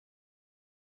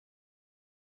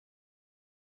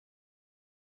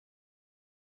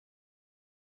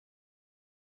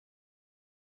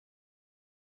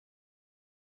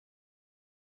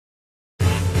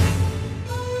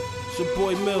your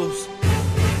boy Mills,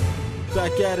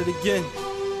 back at it again.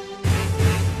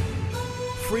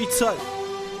 Free Tut,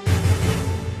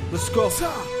 let's go.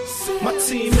 My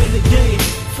team in the game,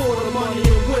 for the money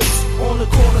and whips. On the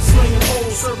corner slinging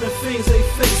holes, serving fiends they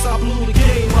face. I blew the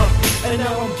game up, and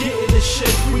now I'm getting this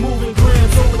shit. We moving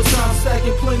grams overtime,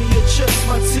 stacking plenty of chips.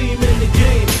 My team in the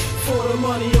game, for the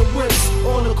money and whips.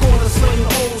 On the corner slinging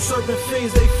holes, serving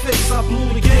fiends they face. I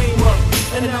blew the game up,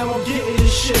 and now I'm getting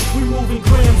this shit. We moving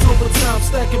grams overtime,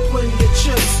 stacking plenty of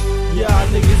chips. Y'all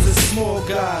niggas is small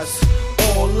guys,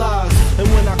 all lies. And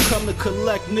when I come to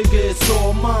collect, nigga, it's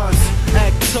all mine.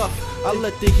 Act tough, I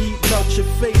let the heat melt your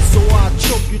face, so I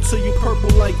choke you till you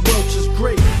purple like Welch's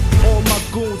grape. All my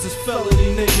goons is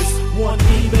felony niggas. One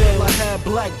email, I had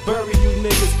Blackberry you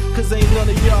niggas, cause ain't none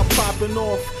of y'all popping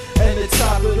off. And to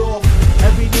top it off,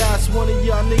 every last one of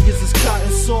y'all niggas is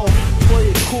cotton soft. Play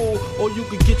it cool, or you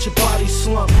could get your body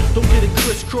slumped. Don't get it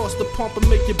crisscross the pump and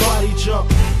make your body jump.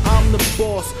 I'm the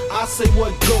boss, I say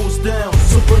what goes down.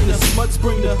 So bring the smuts,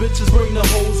 bring the bitches, bring the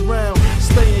hoes round.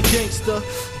 Staying gangster,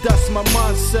 that's my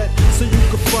mindset. So you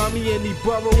can find me any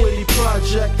borough, any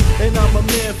project. And I'm a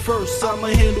man first, I'ma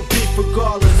handle beef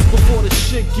regardless. Before the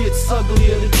shit gets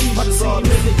uglier, the Keisha's all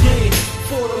in the game.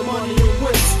 For the money and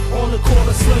whips, on the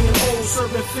corner slinging holes,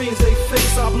 serving fiends they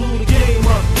face. I blew the game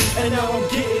up, and now I'm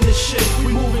getting this shit.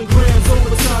 We moving grams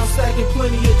overtime, stacking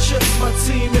plenty of chips. My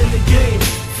team in the game,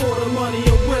 for the money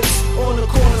and whips. On the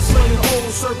corner slinging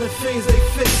holes, serving fiends they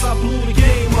face. I blew the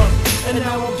game up, and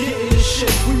now I'm getting this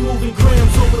shit. We moving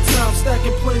grams overtime,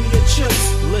 stacking plenty of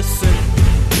chips. Listen,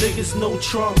 niggas know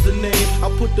Trump's the name.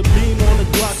 I put the beam on the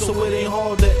Glock so it ain't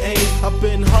hard to aim. I've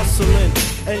been hustling,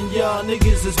 and y'all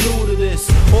niggas is new to this.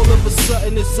 All of a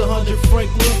sudden it's 100 Frank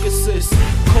Lucases.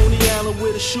 Coney Island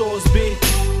where the shores be,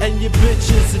 and your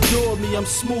bitches adore me. I'm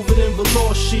smoother than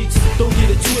velour sheets. Don't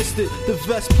get it twisted, the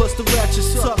vest plus the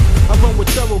ratchet's tuck. I run with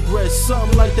thoroughbreds,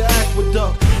 something like the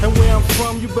aqueduct. And where I'm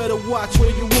from, you better watch where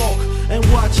you walk, and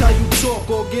watch how you talk,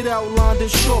 or get outlined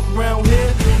and short round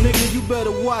here. Nigga, you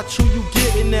better watch who you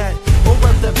getting at, or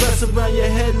wrap that vest around your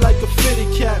head like a fitted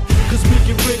cap. Cause we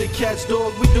get rid of cats,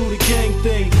 dog, we do the gang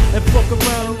thing. And fuck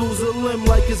around and lose a limb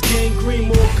like it's gangrene.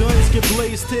 More guns get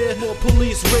blazed here, more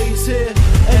police raised here.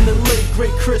 And the late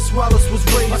great Chris Wallace was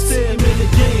raised here. I'm in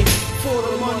the game, for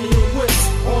the money and whips.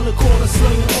 On the corner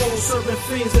slinging holes, serving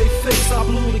fiends they face. I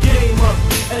blew the game up,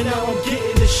 and now I'm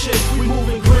getting this shit. We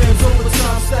moving grams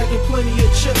overtime, stacking plenty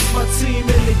of chips. My team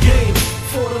in the game,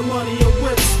 for the money and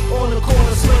whips. On the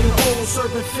corner slinging holes,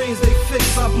 serving fiends they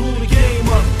face. I blew the game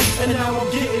up, and now I'm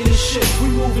getting this shit. We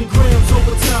moving grams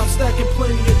overtime, stacking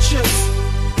plenty of